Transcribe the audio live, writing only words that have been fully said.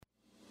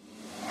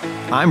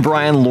I'm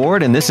Brian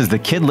Lord, and this is the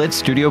Kidlit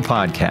Studio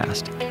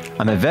Podcast.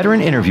 I'm a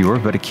veteran interviewer,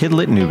 but a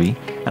Kidlit newbie,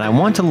 and I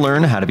want to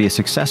learn how to be a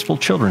successful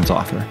children's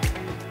author.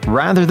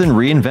 Rather than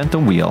reinvent the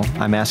wheel,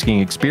 I'm asking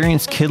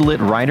experienced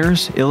Kidlit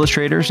writers,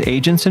 illustrators,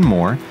 agents, and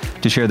more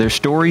to share their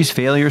stories,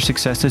 failures,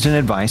 successes, and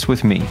advice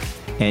with me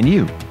and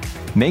you.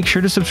 Make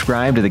sure to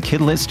subscribe to the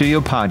Kidlit Studio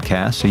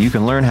Podcast so you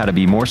can learn how to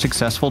be more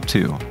successful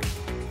too.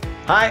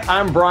 Hi,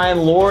 I'm Brian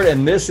Lord,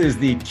 and this is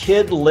the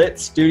Kidlit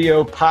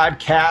Studio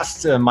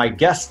Podcast. My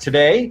guest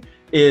today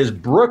is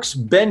Brooks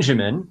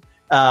Benjamin.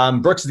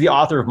 Brooks is the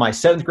author of My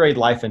 7th Grade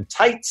Life in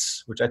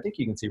Tights, which I think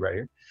you can see right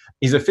here.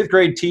 He's a 5th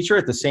grade teacher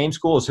at the same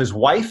school as his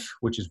wife,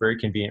 which is very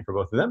convenient for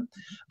both of them.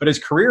 But his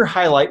career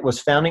highlight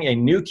was founding a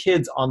New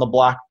Kids on the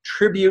Block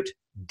tribute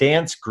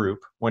dance group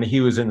when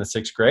he was in the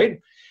 6th grade.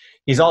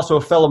 He's also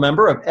a fellow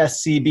member of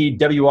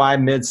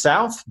SCBWI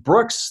Mid-South.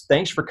 Brooks,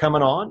 thanks for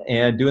coming on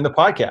and doing the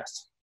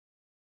podcast.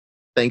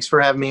 Thanks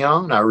for having me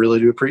on. I really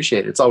do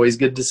appreciate it. It's always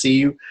good to see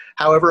you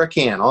however I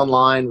can,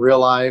 online, real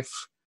life,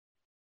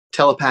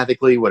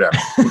 telepathically, whatever.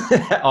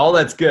 All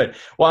that's good.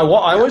 Well,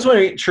 I always want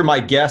to make sure my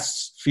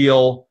guests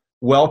feel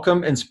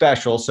welcome and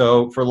special.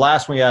 So for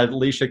last one, we had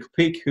Alicia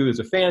Peak, who is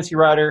a fantasy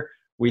writer.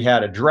 We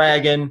had a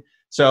dragon.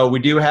 So we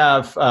do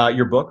have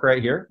your book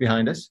right here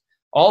behind us.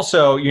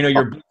 Also,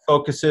 your book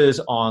focuses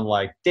on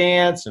like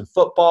dance and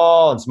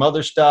football and some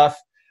other stuff.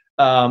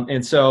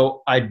 And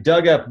so I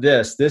dug up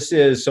this.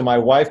 So my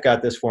wife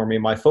got this for me.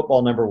 My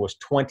football number was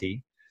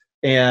 20.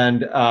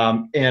 And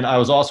I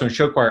was also in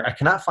show choir. I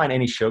cannot find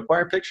any show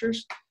choir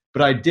pictures,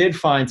 but I did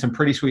find some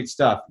pretty sweet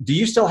stuff. Do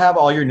you still have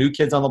all your New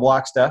Kids on the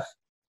Block stuff?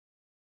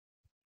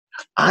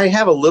 I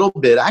have a little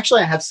bit.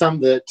 Actually, I have some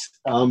that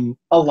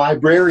a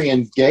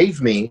librarian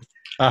gave me.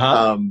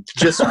 I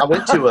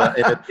went to an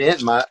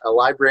event. A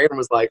librarian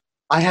was like,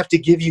 I have to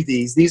give you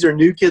these. These are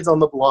New Kids on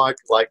the Block,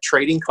 like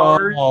trading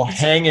cards. Oh,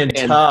 hanging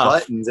and tough.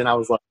 Buttons. And I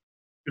was like,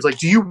 he was like,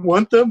 do you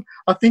want them?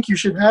 I think you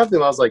should have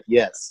them. I was like,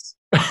 yes,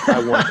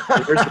 I want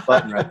them. There's the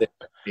button right there.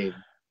 I mean,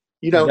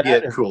 you don't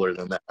get cooler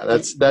than that.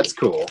 That's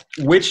cool.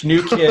 Which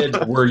New Kid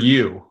were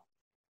you?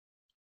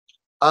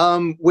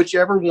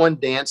 Whichever one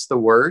danced the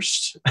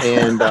worst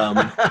and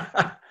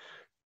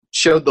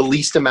showed the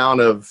least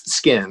amount of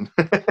skin.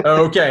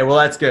 Okay, well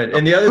that's good.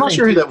 And the other I'm not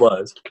sure who that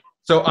was.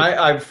 So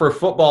I for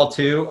football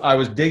too, I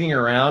was digging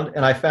around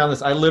and I found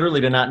this. I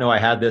literally did not know I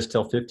had this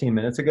till 15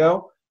 minutes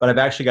ago, but I've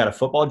actually got a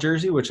football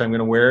jersey, which I'm going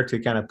to wear to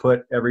kind of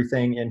put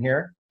everything in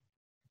here.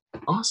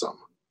 Awesome.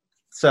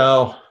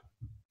 So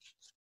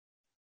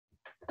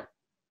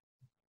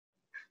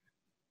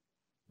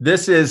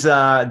this is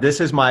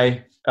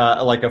my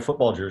like a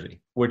football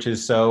jersey, which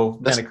is so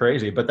kind of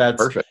crazy, but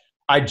that's perfect.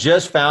 I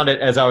just found it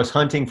as I was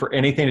hunting for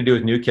anything to do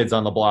with New Kids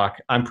on the Block.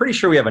 I'm pretty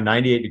sure we have a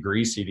 98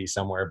 Degrees CD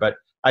somewhere, but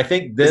I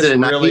think this is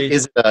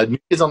it a New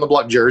Kids on the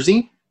Block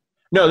jersey?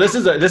 No, this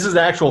is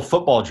the actual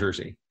football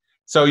jersey.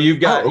 So you've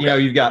got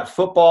you've got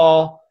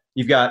football,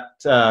 you've got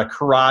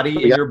karate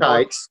in your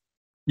tights.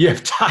 You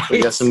have tights.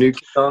 We got some New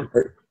Kids on.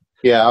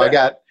 Yeah, I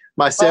got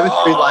My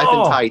 7th Grade Life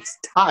in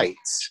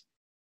Tights.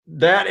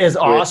 That is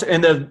awesome.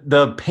 And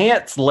the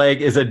pants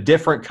leg is a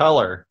different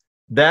color.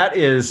 That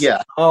is,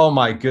 oh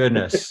my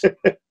goodness. So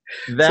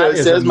it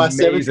says amazing. My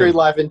 7th Grade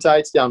Life in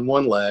Tights down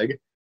one leg,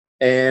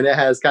 and it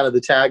has kind of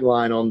the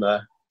tagline on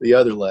the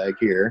other leg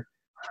here,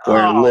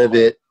 where live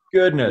it,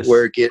 goodness,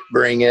 work it,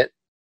 bring it.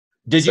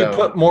 Did you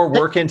put more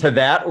work into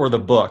that or the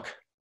book?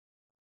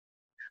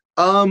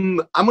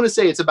 I'm going to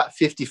say it's about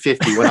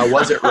 50-50. When I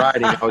wasn't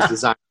writing, I was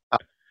designing.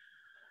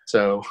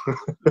 So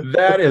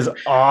that is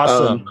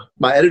awesome.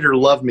 My editor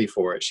loved me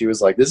for it. She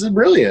was like, this is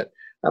brilliant.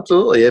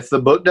 Absolutely. If the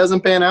book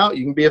doesn't pan out,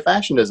 you can be a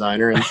fashion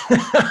designer. And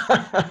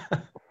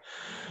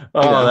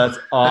that's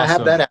awesome. I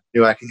have that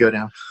avenue I could go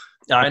down.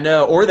 I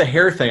know. Or the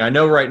hair thing. I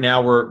know right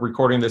now we're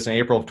recording this in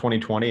April of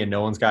 2020 and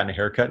no one's gotten a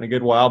haircut in a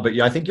good while, but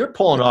I think you're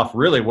pulling it off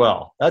really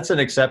well. That's an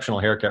exceptional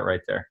haircut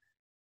right there.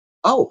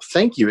 Oh,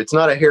 thank you. It's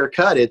not a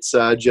haircut. It's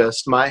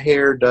just my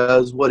hair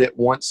does what it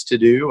wants to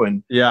do.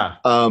 And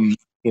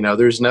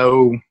there's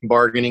no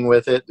bargaining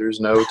with it. There's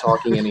no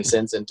talking any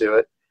sense into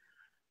it.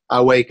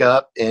 I wake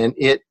up and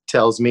it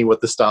tells me what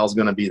the style is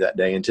going to be that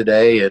day. And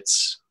today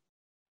it's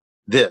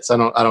this. I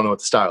don't know what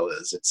the style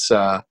is. It's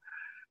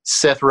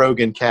Seth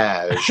Rogen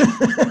cash.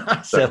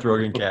 Seth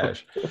Rogen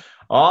cash.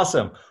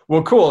 Awesome.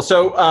 Well, cool.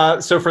 So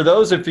for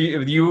those of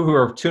you who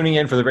are tuning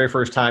in for the very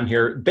first time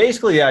here,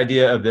 basically the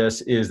idea of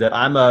this is that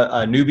I'm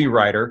a newbie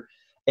writer.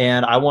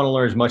 And I want to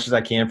learn as much as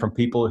I can from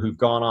people who've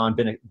gone on,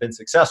 been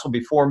successful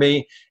before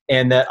me,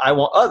 and that I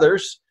want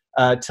others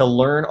to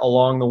learn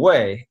along the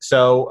way.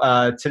 So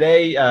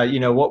today,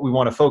 what we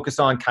want to focus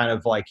on, kind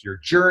of like your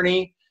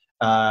journey,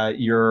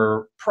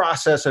 your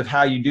process of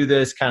how you do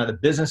this, kind of the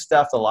business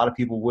stuff that a lot of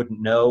people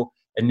wouldn't know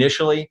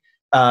initially.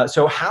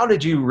 So how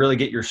did you really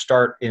get your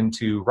start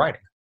into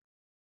writing?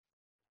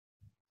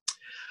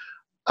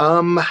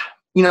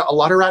 A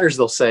lot of writers,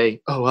 they'll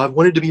say, oh, I've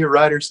wanted to be a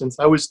writer since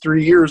I was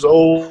 3 years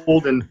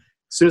old. And as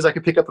soon as I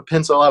could pick up a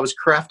pencil, I was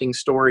crafting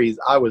stories.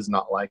 I was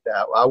not like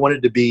that. I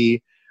wanted to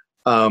be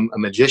a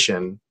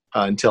magician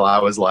until I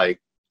was like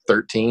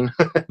 13,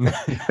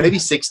 maybe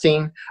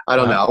 16. I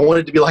don't know. I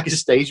wanted to be like a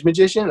stage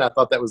magician. And I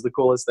thought that was the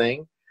coolest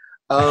thing.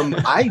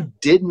 I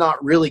did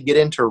not really get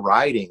into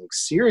writing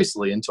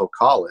seriously until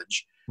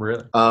college.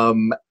 Really?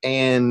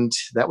 And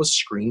that was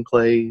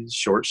screenplays,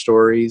 short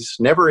stories,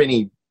 never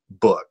any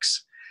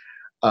books,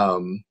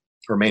 or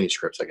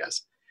manuscripts, I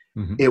guess.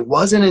 Mm-hmm. It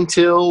wasn't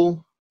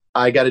until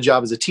I got a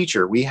job as a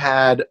teacher. We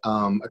had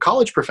a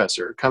college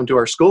professor come to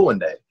our school one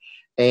day,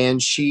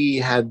 and she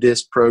had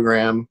this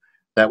program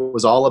that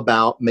was all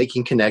about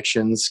making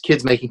connections,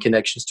 kids making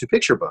connections to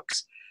picture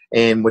books.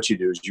 And what you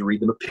do is you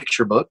read them a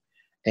picture book,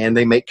 and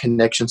they make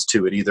connections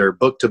to it, either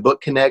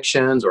book-to-book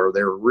connections or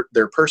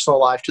their personal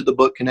life to the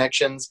book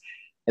connections.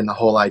 And the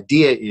whole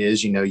idea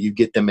is, you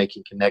get them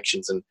making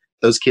connections. And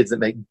those kids that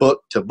make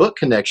book-to-book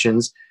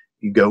connections,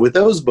 you go with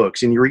those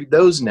books and you read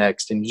those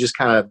next, and you just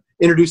kind of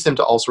introduce them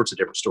to all sorts of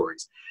different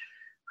stories.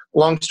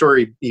 Long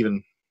story,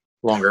 even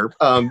longer.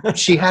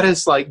 She had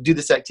us do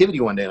this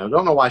activity one day, and I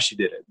don't know why she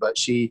did it, but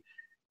she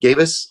gave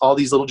us all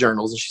these little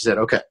journals, and she said,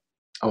 okay,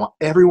 I want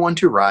everyone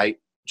to write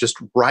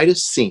a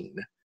scene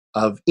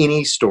of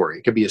any story.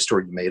 It could be a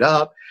story you made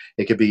up.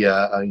 It could be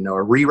a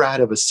rewrite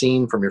of a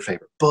scene from your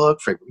favorite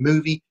book, favorite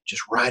movie.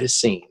 Just write a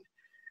scene.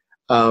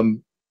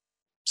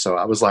 So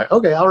I was like,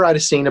 okay, I'll write a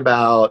scene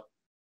about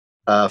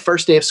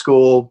first day of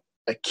school,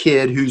 a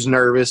kid who's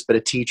nervous, but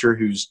a teacher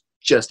who's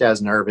just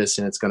as nervous,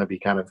 and it's going to be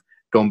kind of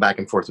going back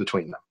and forth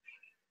between them.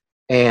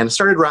 And I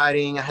started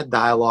writing. I had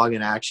dialogue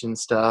and action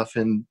stuff,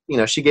 and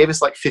she gave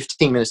us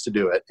 15 minutes to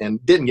do it,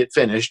 and didn't get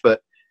finished.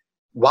 But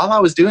while I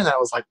was doing that, I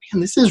was like,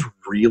 man, this is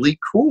really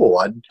cool.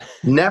 I'd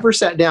never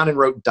sat down and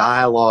wrote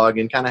dialogue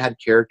and kind of had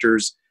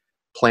characters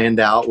planned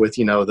out with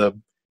the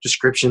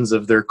descriptions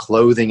of their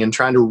clothing and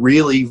trying to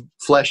really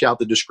flesh out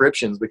the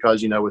descriptions,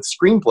 because with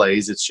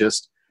screenplays it's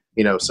just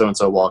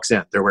so-and-so walks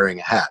in, they're wearing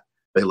a hat,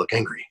 they look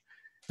angry.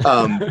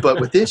 But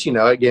with this,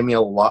 it gave me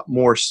a lot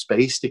more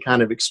space to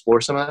kind of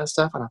explore some of that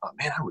stuff. And I thought,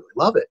 man, I really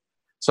love it.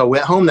 So I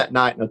went home that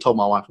night and I told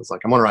my wife, I was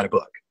like, I'm going to write a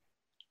book.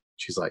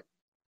 She's like,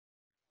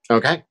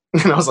 okay.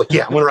 And I was like,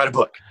 yeah, I'm going to write a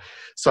book.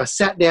 So I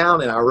sat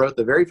down and I wrote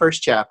the very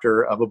first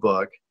chapter of a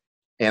book.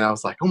 And I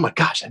was like, oh my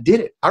gosh, I did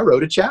it. I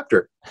wrote a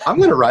chapter. I'm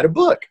going to write a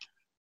book.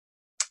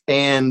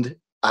 And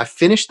I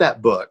finished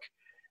that book,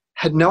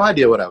 had no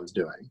idea what I was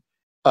doing.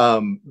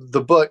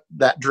 The book,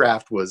 that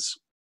draft was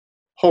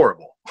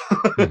horrible.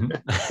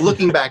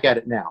 Looking back at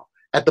it now,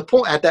 at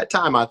that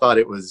time, I thought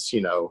it was,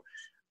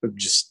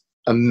 just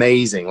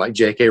amazing. Like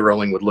J.K.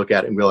 Rowling would look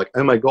at it and be like,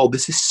 "Oh my God,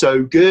 this is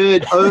so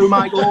good! Oh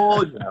my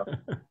God!"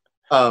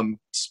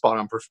 Spot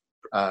on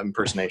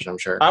impersonation, I'm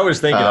sure. I was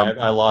thinking,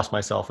 I lost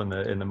myself in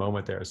the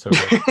moment there. So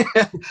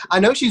good. I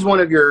know she's one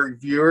of your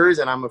viewers,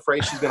 and I'm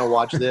afraid she's going to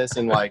watch this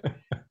and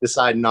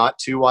decide not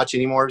to watch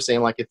anymore.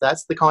 Saying if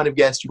that's the kind of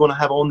guest you're going to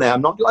have on there,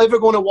 I'm not ever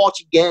going to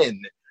watch again.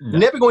 No.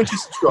 Never going to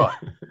subscribe.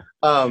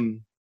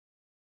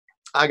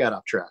 I got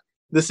off track.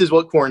 This is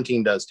what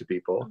quarantine does to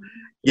people.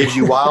 Gives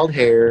you wild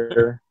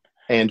hair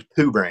and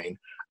poo brain.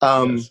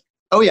 Yes.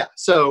 Oh yeah.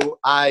 So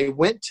I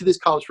went to this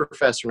college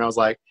professor and I was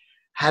like,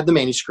 had the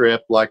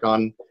manuscript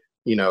on,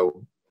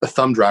 a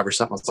thumb drive or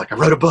something. I was like, I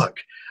wrote a book.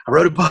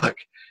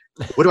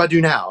 What do I do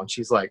now? And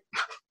she's like,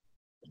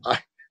 I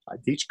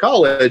teach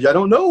college. I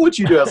don't know what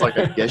you do. I was like,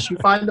 I guess you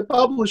find a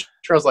publisher.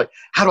 I was like,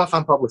 how do I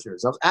find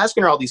publishers? I was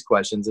asking her all these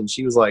questions, and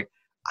she was like,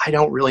 I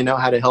don't really know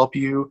how to help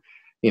you.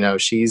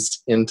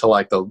 She's into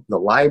the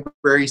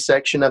library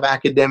section of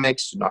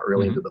academics, not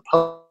really into the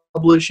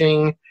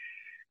publishing.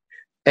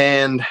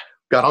 And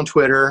got on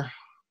Twitter,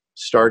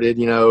 started,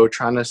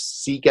 trying to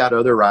seek out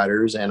other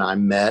writers, and I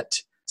met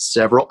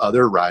several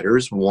other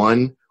writers.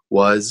 One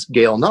was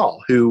Gail Nall,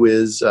 who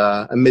is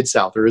a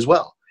Mid-Souther as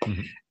well.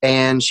 Mm-hmm.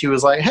 And she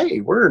was like,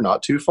 hey, we're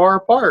not too far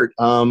apart.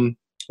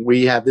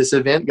 We have this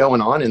event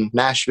going on in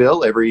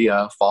Nashville every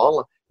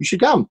fall. You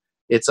should come.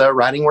 It's a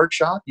writing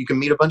workshop. You can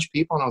meet a bunch of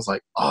people. And I was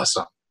like,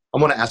 awesome. I'm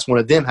going to ask one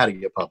of them how to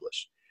get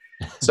published.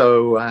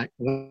 So I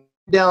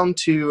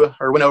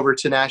went over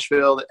to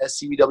Nashville, the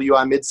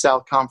SCBWI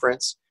Mid-South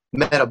Conference,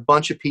 met a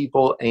bunch of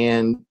people.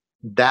 And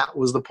that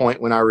was the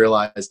point when I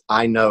realized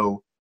I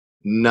know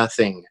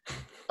nothing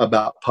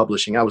about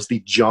publishing. I was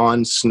the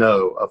Jon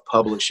Snow of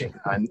publishing.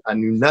 I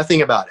knew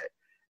nothing about it.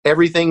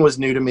 Everything was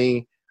new to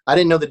me. I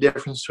didn't know the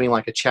difference between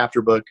a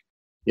chapter book,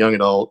 young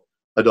adult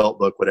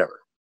book, whatever.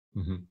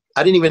 Mm-hmm.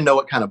 I didn't even know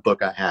what kind of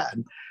book I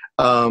had.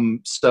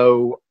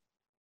 So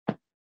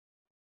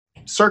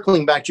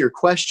circling back to your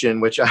question,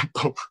 which I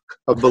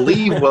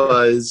believe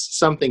was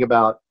something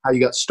about how you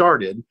got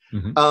started,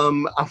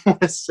 mm-hmm. I want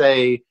to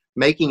say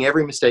making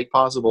every mistake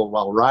possible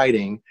while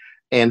writing,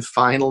 and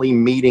finally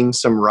meeting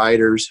some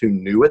writers who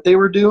knew what they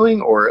were doing,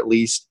 or at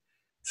least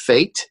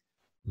faked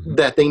mm-hmm.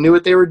 that they knew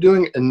what they were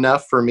doing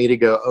enough for me to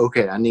go,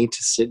 okay, I need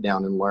to sit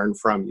down and learn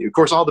from you. Of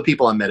course, all the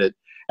people I met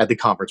at the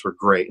conference were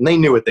great, and they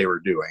knew what they were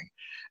doing.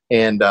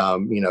 And,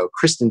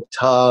 Kristen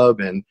Tubb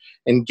and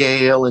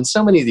Gail and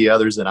so many of the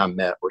others that I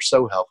met were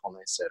so helpful. And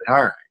they said,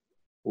 all right,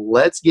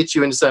 let's get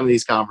you into some of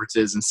these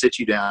conferences and sit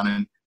you down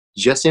and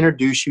just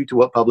introduce you to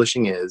what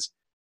publishing is,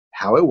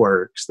 how it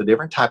works, the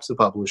different types of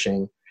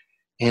publishing,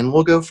 and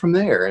we'll go from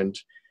there. And,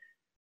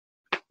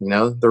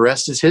 the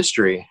rest is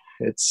history.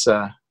 It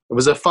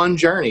was a fun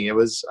journey.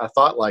 I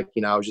thought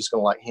I was just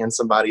going to hand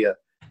somebody a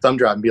thumb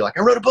drive and be like,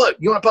 I wrote a book.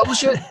 You want to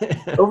publish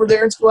it over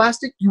there in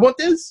Scholastic? You want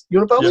this? You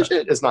want to publish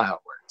it? It's not how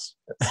it works.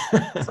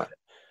 That's not it.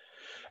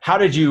 How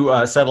did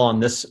you settle on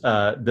this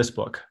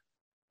book?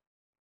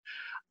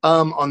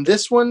 On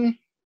this one,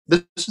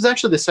 this was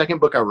actually the second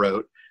book I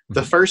wrote.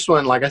 The first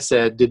one, like I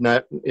said,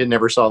 it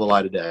never saw the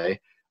light of day,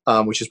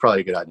 which is probably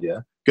a good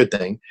idea. Good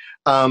thing.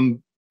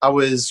 I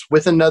was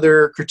with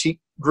another critique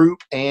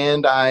group,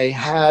 and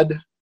I'd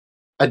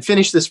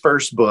finished this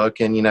first book,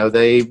 and,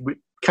 they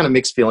kind of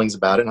mixed feelings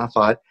about it. And I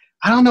thought,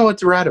 I don't know what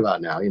to write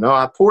about now.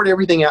 I poured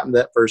everything out in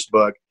that first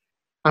book.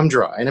 I'm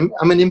dry, and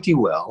I'm an empty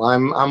well.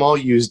 I'm all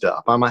used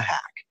up. I'm a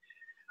hack.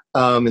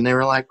 And they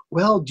were like,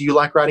 well, do you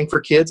like writing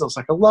for kids? I was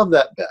like, I love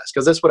that best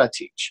because that's what I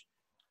teach.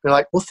 They're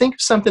like, well, think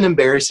of something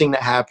embarrassing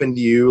that happened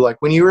to you, like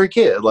when you were a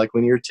kid, like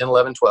when you were 10,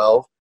 11,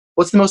 12.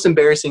 What's the most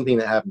embarrassing thing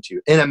that happened to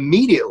you? And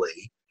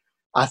immediately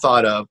I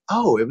thought of,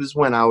 it was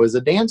when I was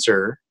a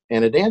dancer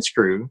in a dance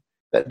crew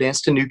that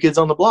danced to New Kids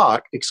on the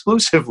Block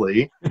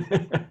exclusively.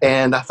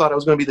 And I thought I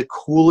was going to be the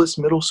coolest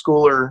middle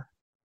schooler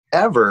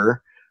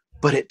ever.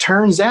 But it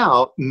turns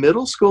out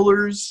middle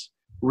schoolers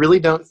really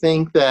don't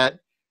think that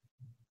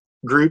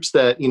groups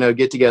that,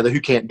 get together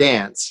who can't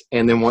dance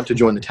and then want to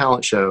join the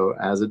talent show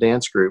as a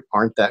dance group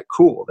aren't that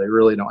cool. They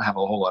really don't have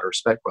a whole lot of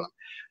respect for them.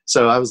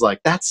 So I was like,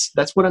 that's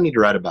what I need to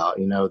write about,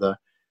 the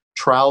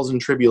trials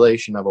and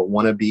tribulation of a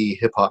wannabe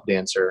hip hop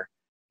dancer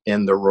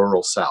in the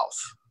rural South.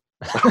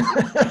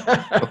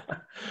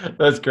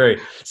 That's great.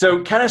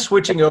 So kind of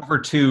switching over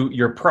to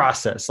your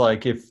process,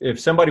 like if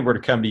somebody were to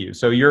come to you,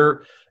 so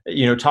you're,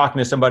 talking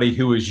to somebody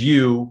who was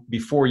you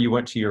before you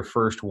went to your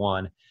first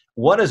one,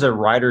 what does a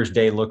writer's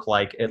day look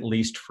like, at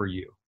least for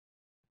you?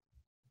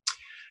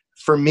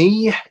 For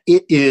me,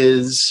 it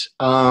is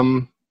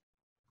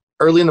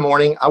early in the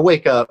morning. I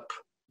wake up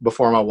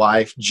before my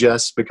wife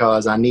just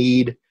because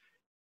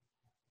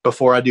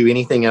before I do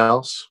anything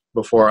else,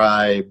 before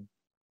I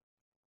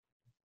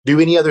do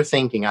any other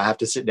thinking, I have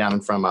to sit down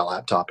in front of my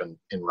laptop and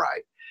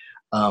write.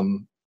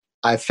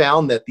 I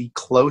found that the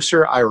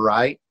closer I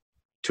write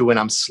to when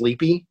I'm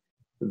sleepy,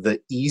 the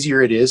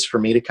easier it is for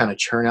me to kind of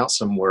churn out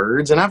some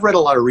words. And I've read a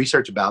lot of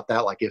research about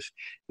that. Like if,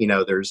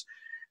 there's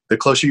the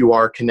closer you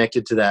are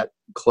connected to that,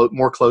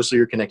 more closely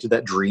you're connected to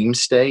that dream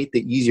state,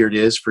 the easier it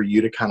is for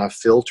you to kind of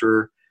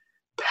filter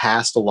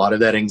past a lot of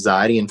that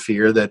anxiety and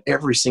fear that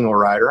every single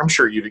writer, I'm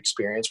sure you've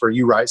experienced, where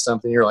you write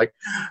something, you're like,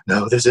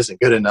 no, this isn't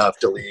good enough,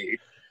 delete,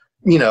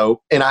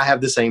 and I have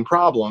the same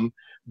problem.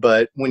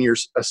 But when you're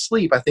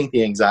asleep, I think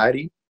the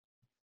anxiety,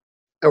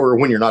 or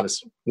when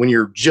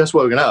you're just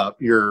woken up,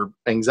 your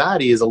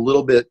anxiety is a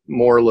little bit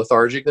more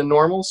lethargic than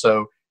normal.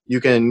 So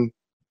you can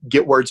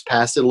get words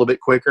past it a little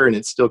bit quicker, and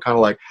it's still kind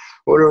of like,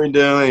 what are we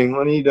doing?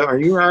 What are you doing? Are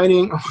you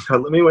writing? Oh my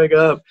God, let me wake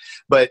up.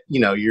 But,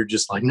 you're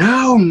just like,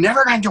 no,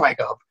 never going to wake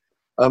up.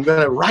 I'm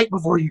going to write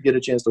before you get a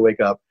chance to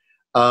wake up.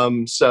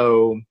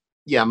 So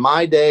yeah,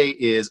 my day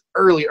is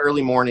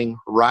early morning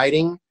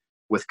writing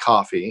with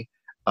coffee,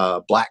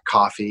 black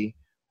coffee,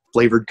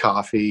 flavored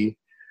coffee,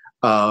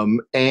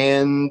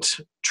 and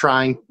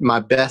trying my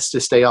best to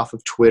stay off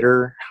of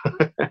Twitter,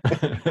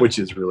 which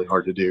is really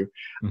hard to do.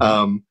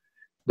 Mm-hmm.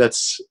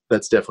 That's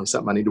definitely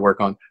something I need to work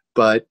on.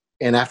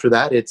 And after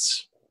that,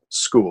 it's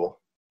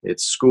school.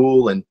 It's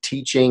school and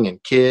teaching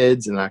and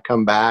kids. And I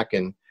come back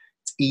and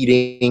it's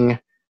eating,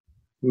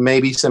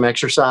 maybe some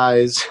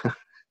exercise.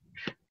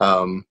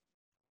 And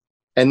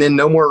then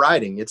no more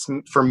writing. It's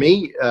for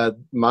me,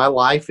 my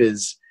life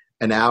is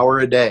an hour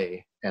a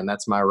day, and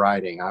that's my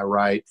writing. I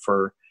write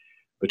for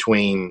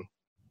between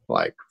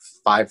like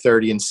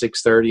 5:30 and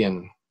 6:30,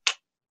 and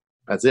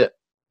that's it.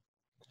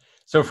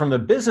 So from the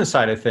business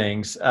side of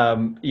things,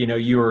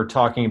 you were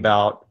talking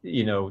about,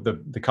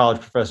 the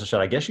college professor said,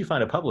 I guess you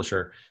find a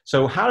publisher.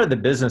 So how did the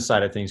business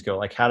side of things go?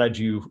 Like, did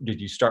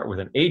you start with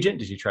an agent?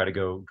 Did you try to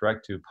go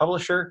direct to a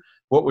publisher?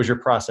 What was your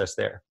process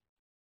there?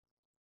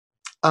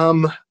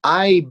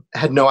 I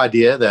had no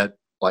idea that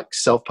like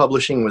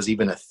self-publishing was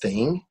even a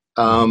thing.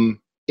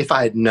 If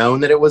I had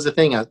known that it was a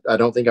thing, I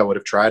don't think I would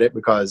have tried it,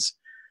 because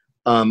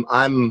I'm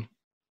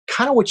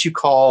kind of what you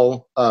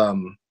call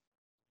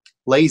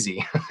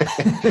lazy,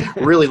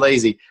 really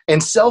lazy.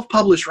 And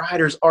self-published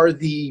writers are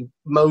the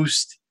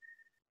most,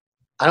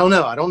 I don't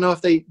know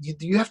if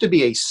you have to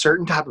be a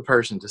certain type of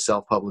person to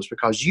self-publish,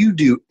 because you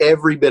do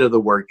every bit of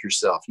the work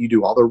yourself. You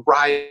do all the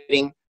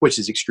writing, which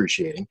is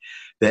excruciating,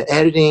 the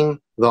editing,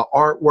 the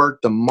artwork,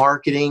 the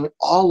marketing,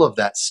 all of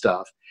that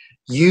stuff.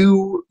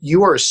 You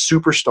are a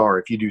superstar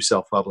if you do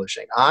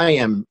self-publishing. I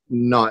am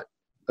not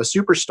a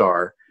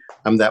superstar.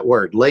 I'm that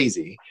word,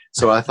 lazy.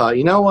 So I thought,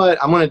 you know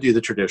what? I'm going to do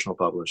the traditional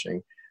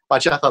publishing,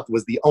 which I thought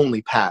was the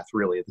only path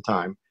really at the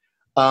time.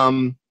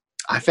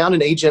 I found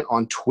an agent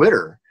on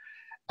Twitter.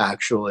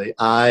 Actually,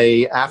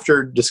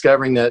 after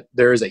discovering that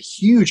there is a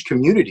huge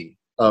community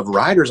of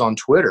writers on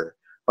Twitter,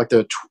 like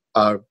the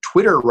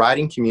Twitter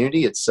writing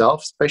community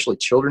itself, especially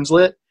children's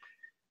lit,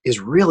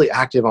 is really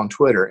active on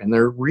Twitter. And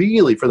they're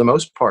really, for the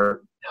most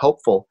part,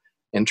 helpful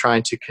in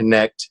trying to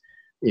connect,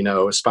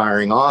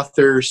 aspiring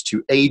authors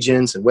to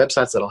agents and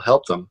websites that'll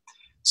help them.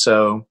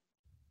 So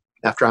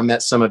after I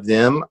met some of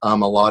them, a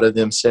lot of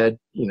them said,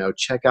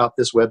 check out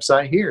this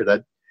website here.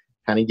 That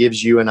kind of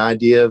gives you an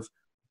idea of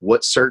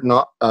what certain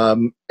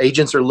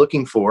agents are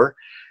looking for.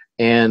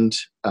 And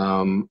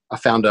I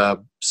found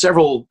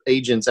several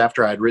agents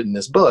after I'd written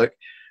this book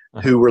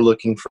who were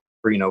looking for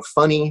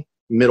funny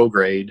middle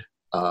grade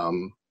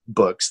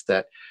books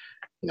that,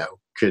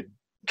 could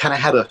kind of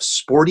had a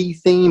sporty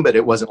theme, but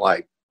it wasn't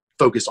like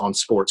focused on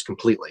sports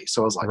completely.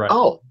 So I was like,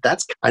 oh,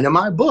 that's kind of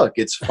my book.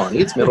 It's funny,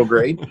 it's middle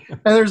grade, and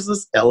there's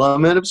this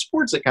element of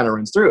sports that kind of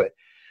runs through it.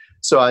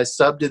 So I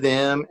subbed to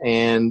them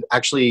and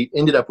actually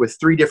ended up with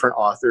 3 different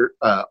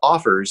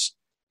offers,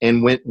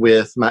 and went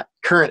with my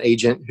current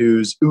agent,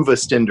 who's Uwe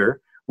Stender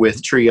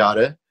with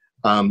Triada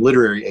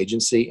Literary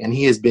Agency, and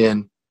he has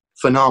been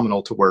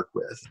phenomenal to work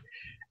with.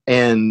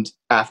 And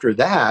after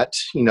that,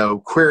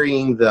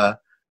 querying the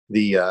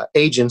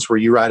agents where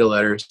you write a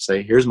letter,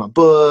 say, here's my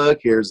book,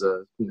 here's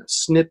a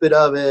snippet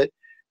of it,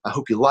 I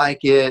hope you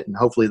like it, and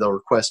hopefully they'll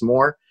request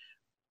more.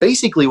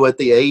 Basically what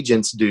the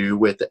agents do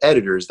with the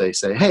editors, they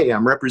say, hey,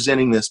 I'm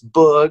representing this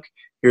book,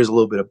 here's a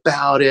little bit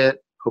about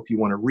it, hope you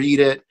want to read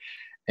it.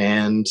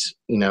 And,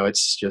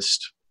 it's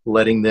just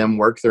letting them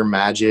work their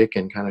magic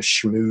and kind of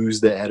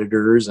schmooze the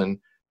editors and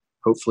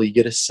hopefully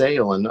get a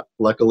sale. And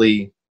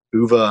luckily,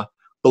 Uwe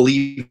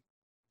believed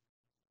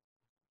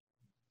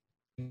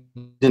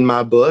in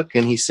my book,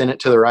 and he sent it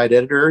to the right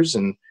editors,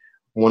 and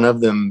one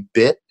of them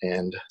bit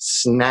and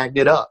snagged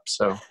it up.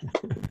 So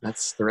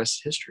that's the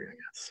rest of history, I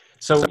guess.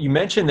 So you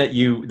mentioned that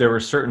there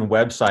were certain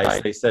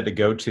websites they said to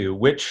go to.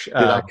 Which did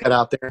I cut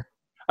out there?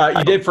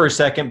 You did for a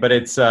second, but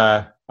it's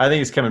I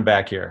think it's coming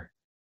back here.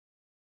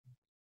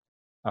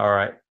 All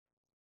right.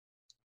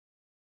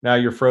 Now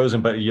you're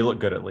frozen, but you look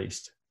good at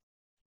least.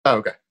 Oh,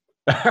 okay.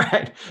 All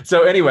right.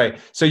 So anyway,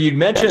 so you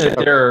mentioned that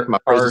there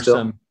are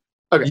some.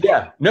 Okay.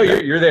 Yeah. No,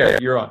 you're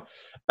there. You're on.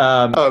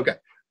 Okay.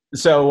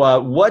 So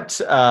what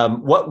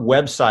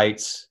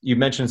websites? You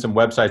mentioned some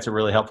websites are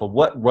really helpful.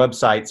 What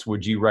websites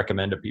would you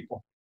recommend to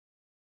people?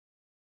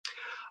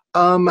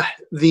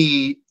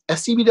 The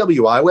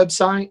SCBWI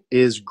website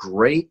is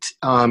great.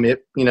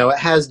 It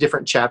has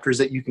different chapters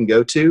that you can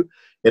go to.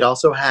 It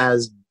also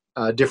has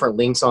different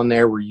links on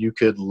there where you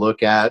could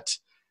look at,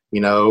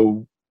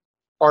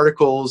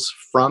 articles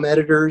from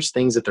editors,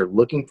 things that they're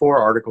looking for,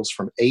 articles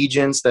from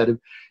agents that have,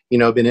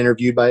 been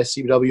interviewed by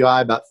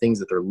SCBWI about things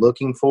that they're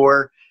looking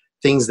for,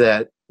 things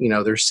that,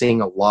 they're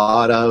seeing a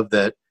lot of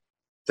that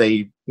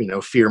they,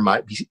 fear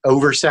might be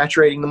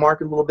oversaturating the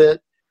market a little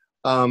bit.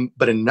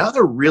 But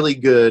another really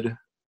good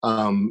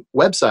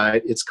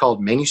website, it's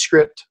called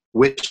Manuscript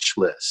Wish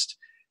List,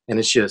 and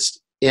it's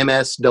just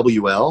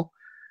MSWL.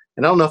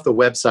 And I don't know if the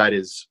website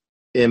is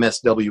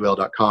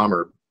mswl.com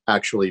or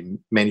actually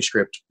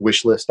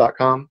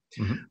manuscriptwishlist.com,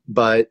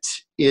 but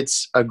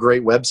it's a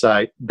great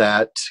website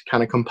that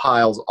kind of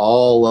compiles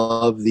all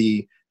of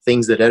the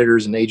things that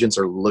editors and agents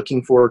are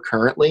looking for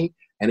currently,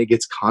 and it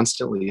gets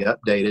constantly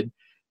updated.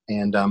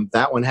 And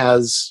that one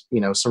has,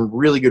 some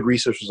really good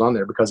resources on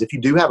there, because if you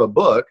do have a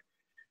book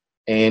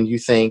and you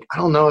think, I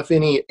don't know if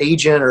any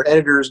agent or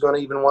editor is going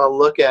to even want to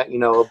look at,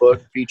 a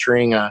book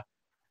featuring a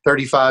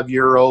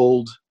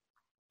 35-year-old,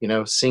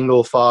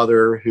 single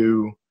father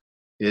who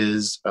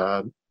is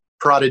a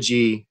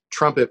prodigy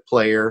trumpet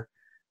player,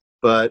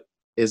 but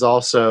is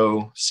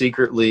also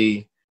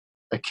secretly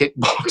a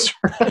kickboxer.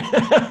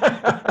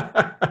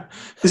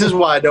 This is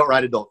why I don't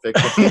write adult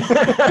fiction.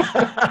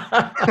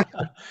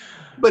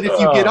 But if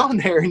you get on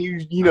there and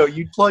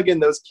you plug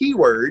in those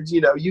keywords,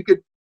 you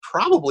could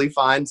probably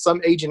find some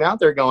agent out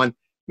there going,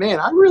 man,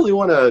 I really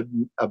want a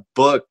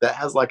book that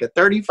has like a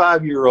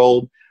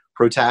 35-year-old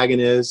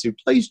protagonist who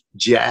plays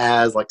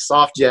jazz, like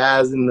soft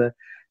jazz in the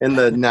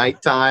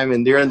nighttime,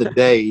 and during the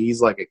day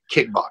he's like a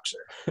kickboxer.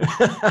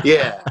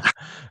 Yeah,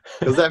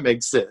 because that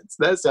makes sense.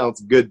 That sounds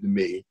good to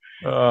me.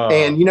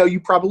 And you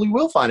probably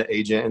will find an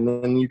agent,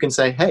 and then you can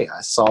say, hey,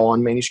 I saw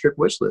on Manuscript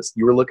Wishlist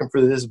you were looking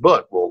for this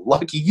book. Well,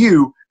 lucky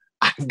you,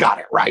 I've got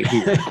it right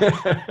here.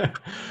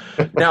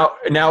 Now,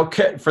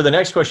 for the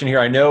next question here,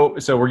 I know,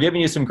 so we're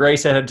giving you some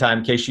grace ahead of time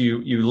in case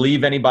you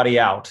leave anybody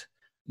out,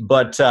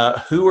 but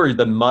who are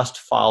the must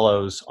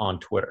follows on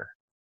Twitter?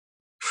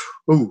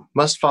 Ooh,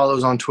 must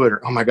follows on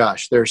Twitter. Oh my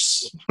gosh,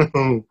 there's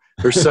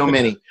so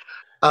many.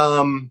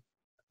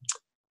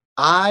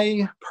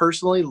 I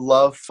personally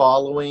love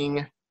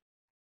following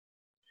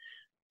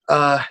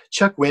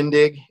Chuck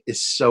Wendig.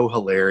 Is so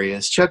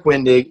hilarious. Chuck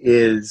Wendig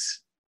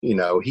is,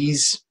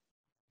 he's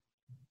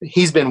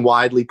been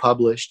widely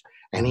published,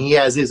 and he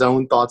has his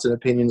own thoughts and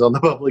opinions on the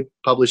public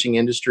publishing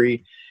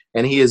industry,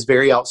 and he is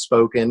very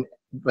outspoken,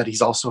 but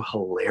he's also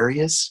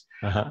hilarious.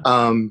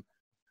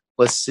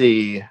 Let's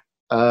see.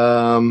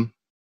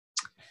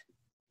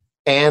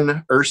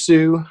 Anne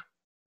Ursu,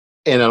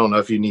 and I don't know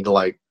if you need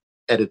to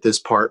edit this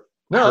part.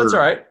 No, that's all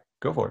right.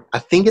 Go for it. I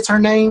think it's her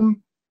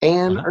name,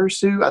 Anne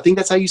Ursu. I think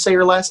that's how you say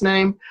her last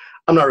name.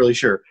 I'm not really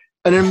sure.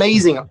 An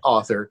amazing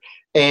author.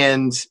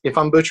 And if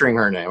I'm butchering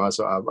her name,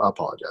 so I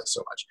apologize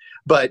so much.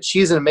 But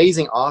she's an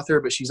amazing author,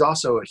 but she's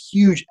also a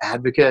huge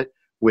advocate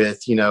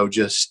with,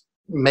 just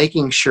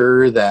making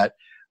sure that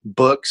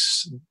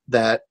books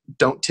that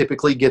don't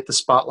typically get the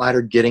spotlight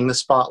are getting the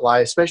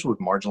spotlight, especially with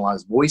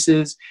marginalized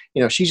voices.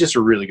 She's just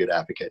a really good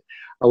advocate.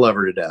 I love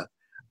her to death.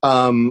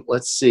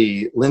 Let's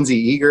see, Lindsay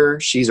Eager.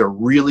 She's a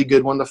really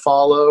good one to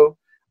follow.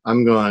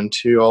 I'm going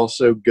to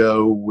also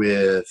go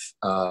with,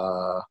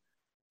 oh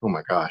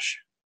my gosh,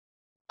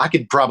 I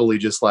could probably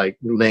just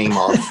name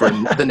off for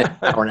the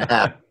next hour and a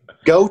half.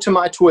 Go to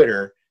my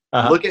Twitter,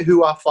 look at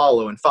who I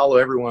follow, and follow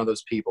every one of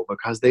those people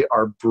because they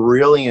are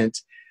brilliant.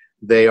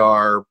 They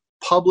are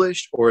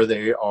published or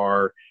they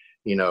are,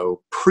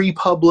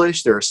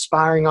 pre-published. They're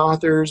aspiring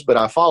authors, but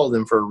I follow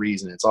them for a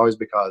reason. It's always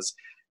because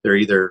they're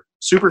either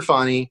super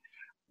funny,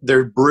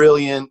 they're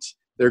brilliant,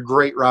 they're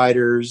great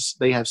writers,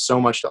 they have so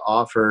much to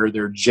offer,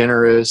 they're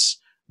generous.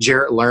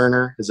 Jarrett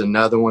Lerner is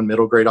another one,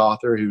 middle grade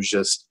author, who's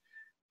just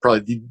probably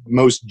the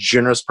most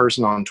generous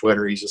person on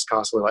Twitter. He's just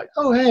constantly like,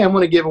 oh, hey, I'm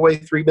going to give away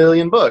 3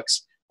 million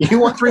books. You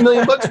want 3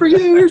 million books for you?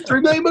 Here's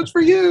 3 million books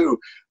for you.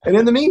 And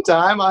in the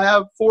meantime, I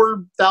have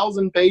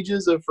 4,000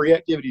 pages of free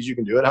activities you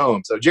can do at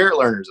home. So Jarrett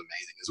Lerner is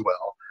amazing as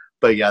well.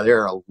 But yeah,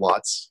 there are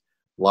lots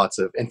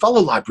of, and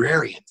follow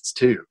librarians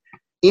too.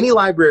 Any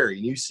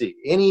librarian you see,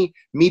 any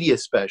media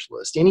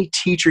specialist, any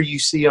teacher you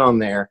see on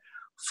there,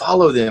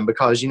 follow them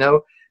because,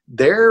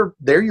 they're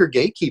your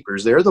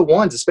gatekeepers. They're the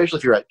ones, especially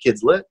if you're at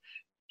Kidlit,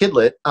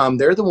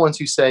 they're the ones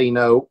who say,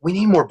 we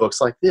need more books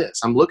like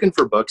this. I'm looking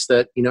for books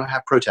that,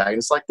 have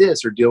protagonists like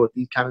this or deal with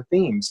these kind of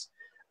themes.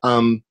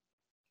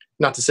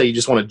 Not to say you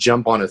just want to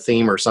jump on a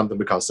theme or something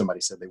because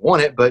somebody said they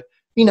want it, but,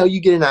 you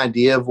get an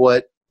idea of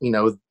what,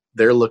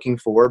 they're looking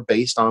for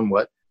based on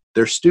what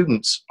their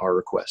students are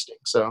requesting.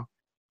 So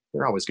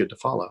they're always good to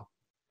follow.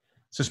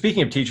 So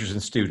speaking of teachers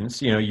and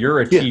students,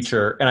 you're a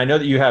teacher, and I know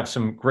that you have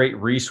some great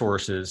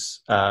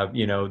resources,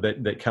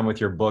 that come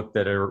with your book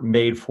that are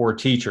made for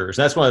teachers.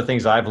 That's one of the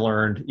things I've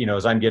learned,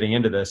 as I'm getting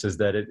into this, is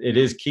that it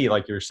is key,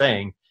 like you're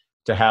saying,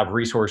 to have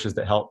resources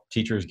that help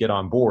teachers get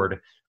on board.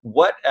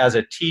 What, as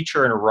a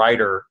teacher and a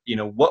writer,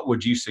 what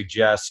would you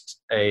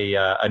suggest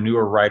a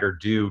newer writer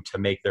do to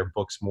make their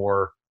books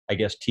more, I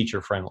guess, teacher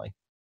friendly?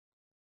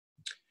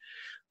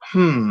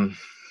 I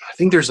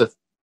think there's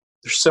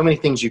so many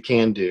things you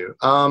can do.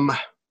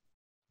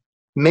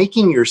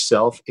 Making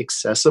yourself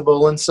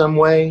accessible in some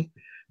way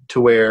to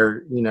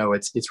where,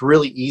 it's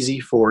really easy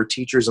for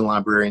teachers and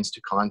librarians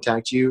to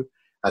contact you,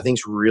 I think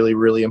is really,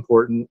 really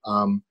important.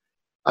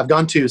 I've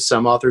gone to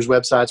some authors'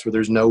 websites where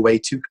there's no way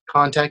to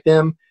contact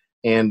them.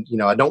 And,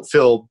 I don't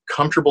feel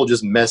comfortable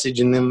just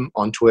messaging them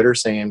on Twitter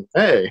saying,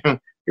 hey,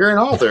 you're an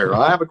author,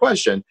 I have a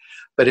question.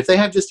 But if they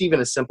have just even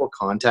a simple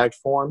contact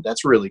form,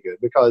 that's really good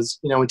because,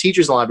 when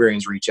teachers and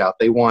librarians reach out,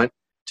 they want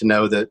to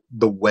know that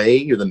the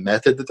way or the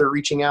method that they're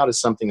reaching out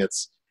is something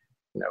that's,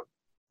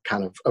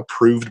 kind of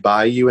approved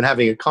by you, and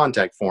having a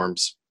contact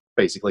form's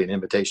basically an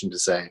invitation to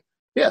say,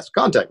 yes,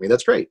 contact me.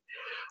 That's great.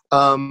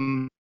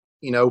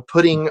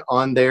 Putting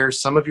on there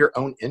some of your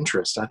own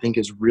interests, I think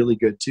is really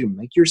good too.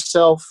 Make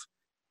yourself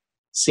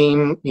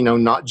seem,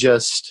 not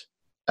just,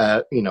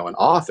 an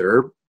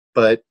author,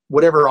 but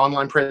whatever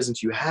online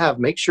presence you have,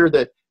 make sure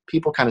that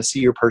people kind of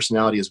see your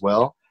personality as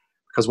well.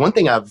 Because one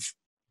thing I've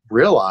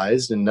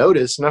realized and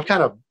noticed, and I've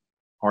kind of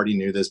already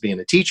knew this being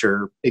a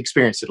teacher,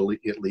 experienced it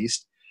at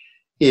least,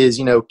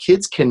 is,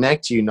 kids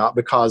connect you not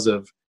because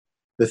of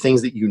the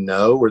things that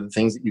or the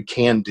things that you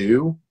can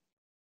do.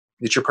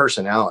 It's your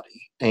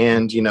personality.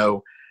 And,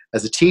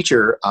 as a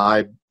teacher,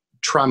 I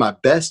try my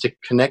best to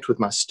connect with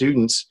my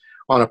students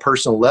on a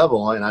personal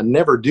level. And I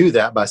never do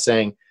that by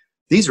saying,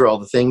 these are all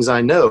the things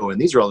I know, and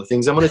these are all the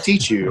things I'm going to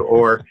teach you,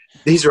 or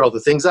these are all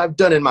the things I've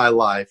done in my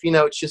life.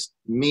 It's just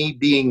me,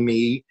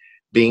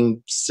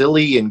 being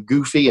silly and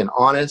goofy and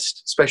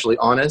honest, especially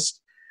honest,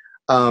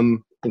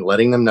 and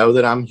letting them know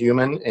that I'm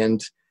human. And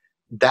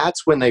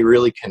that's when they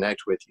really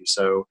connect with you.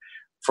 So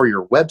for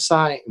your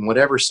website and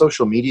whatever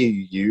social media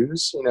you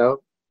use,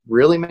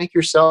 really make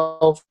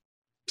yourself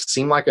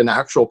seem like an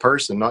actual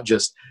person, not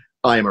just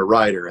I am a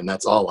writer and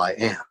that's all I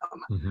am.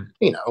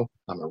 Mm-hmm.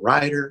 I'm a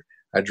writer.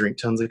 I drink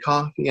tons of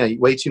coffee. I eat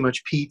way too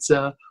much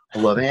pizza. I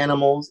love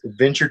animals.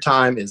 Adventure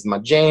Time is my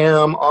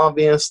jam,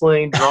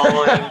 obviously.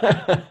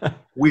 Drawing,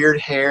 weird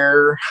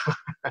hair,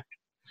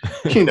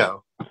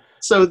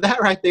 So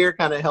that right there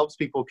kind of helps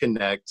people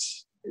connect,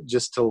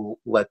 just to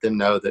let them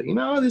know that,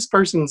 this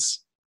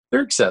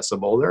they're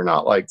accessible. They're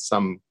not like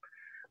some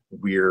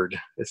weird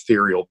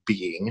ethereal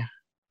being.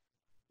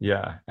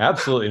 Yeah,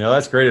 absolutely. No,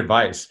 that's great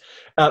advice.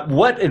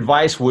 What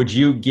advice would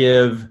you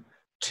give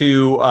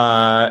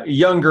to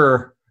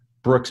younger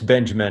Brooks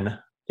Benjamin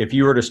if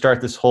you were to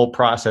start this whole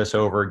process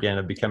over again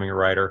of becoming a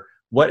writer?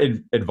 What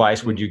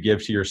advice would you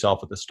give to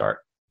yourself at the start?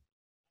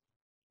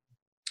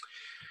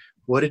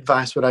 What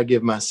advice would I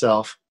give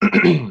myself?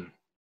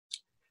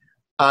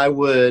 I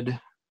would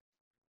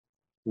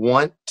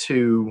want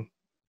to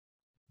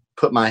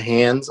put my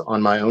hands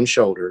on my own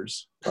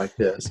shoulders like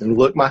this and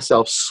look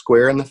myself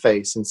square in the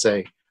face and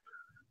say,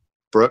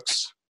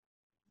 Brooks,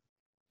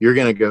 you're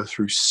going to go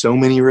through so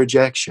many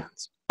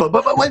rejections. But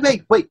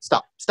wait,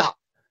 stop.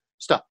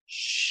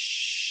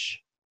 Shh.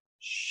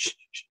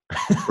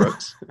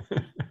 Brooks,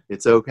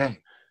 it's okay.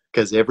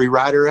 Because every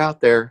writer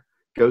out there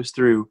goes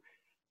through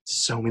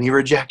so many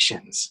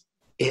rejections.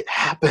 It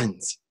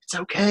happens. It's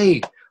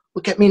okay.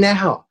 Look at me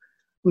now.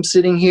 I'm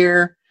sitting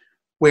here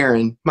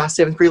wearing my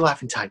 7th grade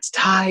Laughing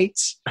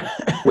tights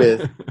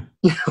with,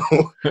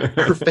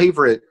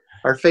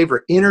 our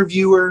favorite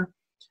interviewer.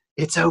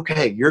 It's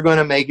okay. You're going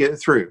to make it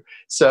through.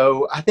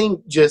 So I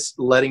think just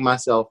letting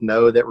myself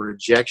know that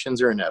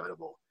rejections are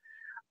inevitable.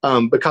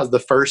 Because the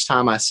first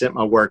time I sent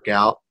my work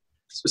out,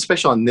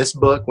 especially on this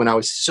book, when I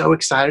was so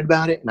excited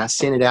about it and I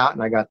sent it out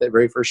and I got that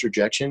very first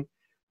rejection,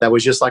 that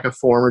was just like a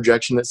form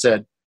rejection that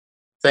said,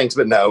 thanks,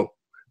 but no,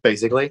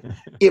 basically.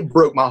 It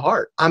broke my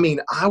heart. I mean,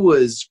 I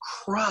was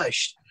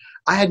crushed.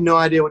 I had no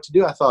idea what to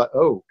do. I thought,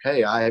 oh,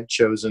 okay, I have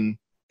chosen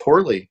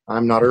poorly.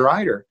 I'm not a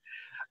writer.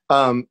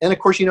 And of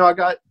course, I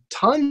got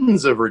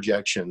tons of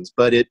rejections,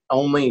 but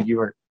you've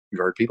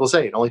heard people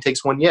say it only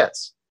takes one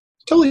yes.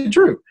 It's totally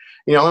true.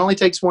 It only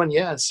takes one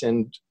yes.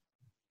 And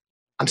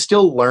I'm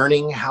still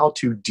learning how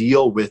to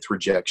deal with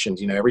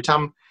rejections. Every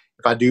time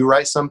if I do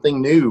write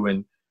something new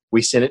and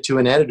we send it to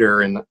an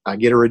editor and I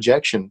get a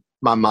rejection,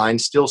 my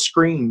mind still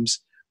screams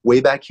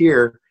way back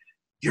here,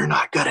 you're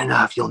not good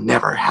enough. You'll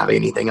never have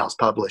anything else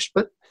published.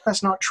 But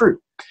that's not true.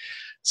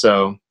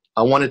 So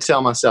I want to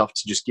tell myself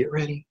to just get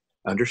ready,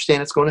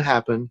 understand it's going to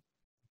happen,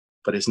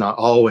 but it's not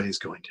always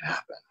going to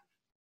happen.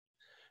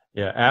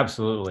 Yeah,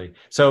 absolutely.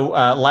 So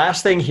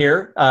last thing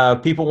here,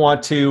 people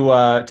want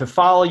to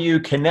follow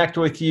you, connect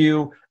with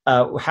you.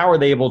 How are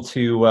they able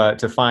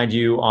to find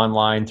you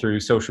online through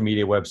social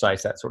media,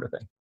 websites, that sort of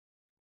thing?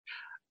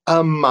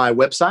 My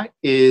website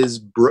is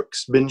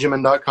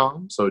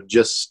brooksbenjamin.com. So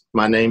just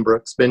my name,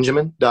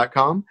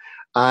 brooksbenjamin.com.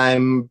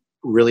 I'm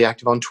really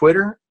active on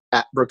Twitter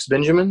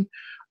 @brooksbenjamin.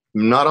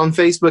 I'm not on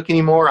Facebook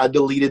anymore. I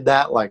deleted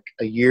that like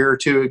a year or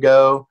two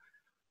ago.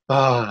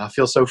 I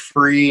feel so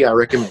free. I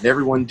recommend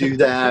everyone do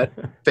that.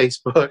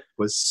 Facebook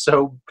was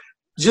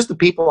just the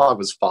people I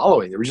was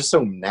following, they were just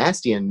so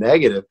nasty and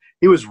negative.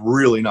 It was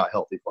really not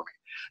healthy for me.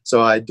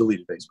 So I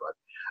deleted Facebook.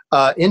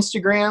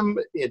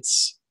 Instagram,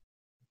 it's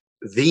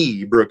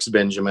the Brooks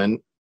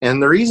Benjamin.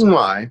 And the reason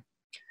why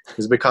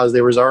is because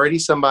there was already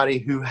somebody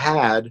who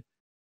had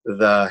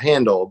the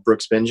handle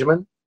Brooks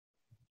Benjamin.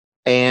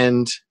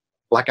 And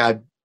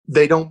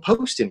they don't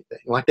post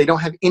anything. They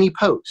don't have any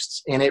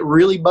posts. And it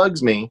really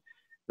bugs me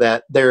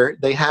that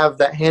they have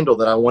that handle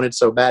that I wanted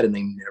so bad and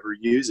they never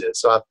use it.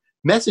 So I've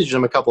messaged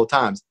them a couple of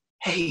times.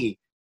 Hey,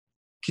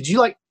 could you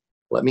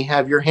let me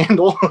have your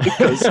handle?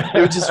 Because it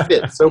would just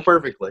fit so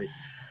perfectly.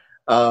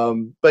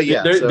 But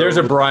yeah, there's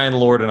a Brian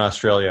Lord in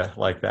Australia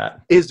like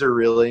that. Is there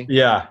really?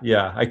 Yeah.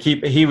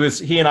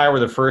 He and I were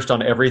the first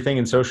on everything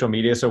in social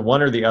media. So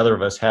one or the other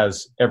of us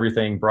has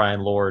everything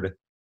Brian Lord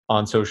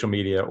on social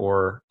media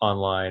or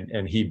online,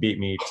 and he beat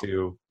me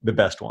to the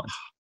best ones.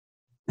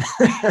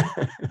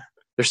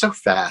 They're so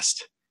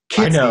fast.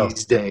 Kids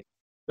these days.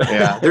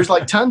 Yeah. There's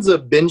tons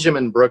of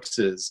Benjamin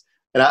Brookses.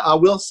 And I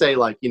will say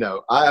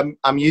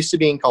I'm used to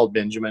being called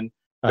Benjamin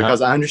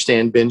because I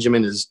understand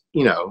Benjamin is,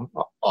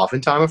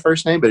 oftentimes a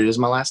first name, but it is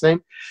my last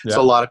name. Yeah.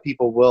 So a lot of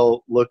people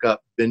will look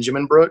up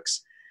Benjamin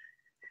Brooks.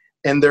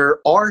 And there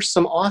are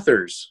some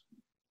authors.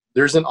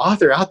 There's an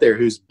author out there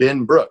who's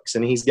Ben Brooks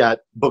and he's got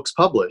books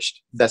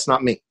published. That's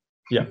not me.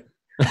 Yeah.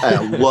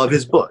 I love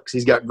his books.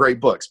 He's got great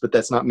books, but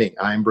that's not me.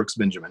 I am Brooks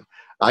Benjamin.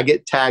 I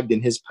get tagged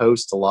in his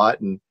posts a lot,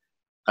 and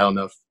I don't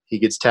know if he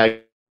gets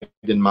tagged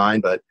in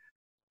mine, but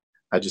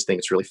I just think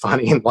it's really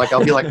funny. And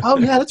I'll be like, oh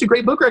yeah, that's a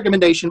great book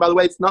recommendation. By the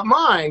way, it's not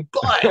mine,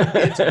 but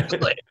it's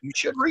good. You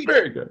should read it.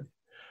 Very good.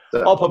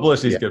 So, all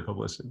publicity is good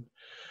publicity.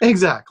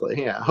 Exactly.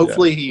 Yeah.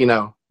 Hopefully he,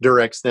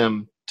 directs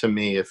them to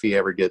me if he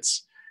ever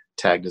gets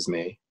tagged as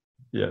me.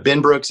 Yeah. Ben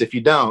Brooks, if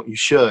you don't, you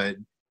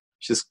should.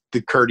 It's just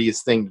the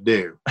courteous thing to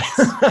do.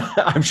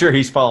 I'm sure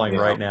he's following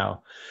right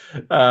now.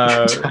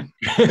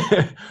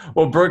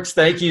 Well, Brooks,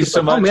 thank you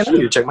so much. Oh man, I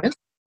need to check my.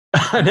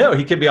 I know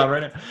he could be on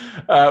right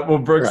now. Well,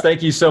 Brooks,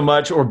 thank you so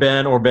much, or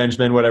Ben, or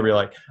Benjamin, whatever you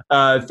like.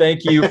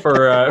 Thank you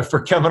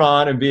for coming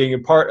on and being a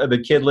part of the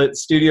Kidlit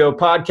Studio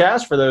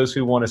podcast. For those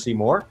who want to see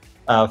more,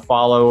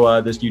 follow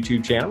this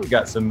YouTube channel. We've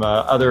got some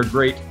other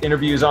great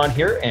interviews on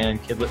here,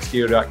 and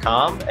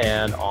kidlitstudio.com,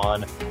 and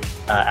on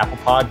Apple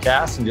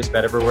Podcasts, and just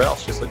about everywhere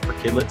else. Just look for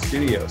Kidlit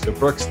Studio. So,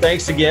 Brooks,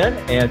 thanks again,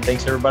 and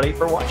thanks everybody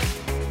for watching.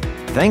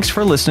 Thanks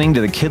for listening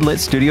to the Kidlit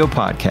Studio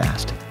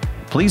podcast.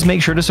 Please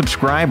make sure to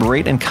subscribe,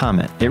 rate, and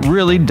comment. It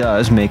really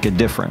does make a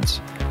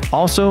difference.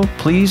 Also,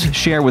 please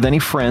share with any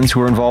friends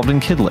who are involved in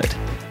Kidlit.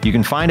 You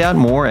can find out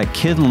more at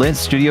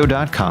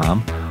kidlitstudio.com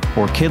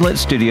or Kidlit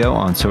Studio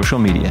on social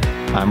media.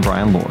 I'm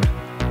Brian Lord.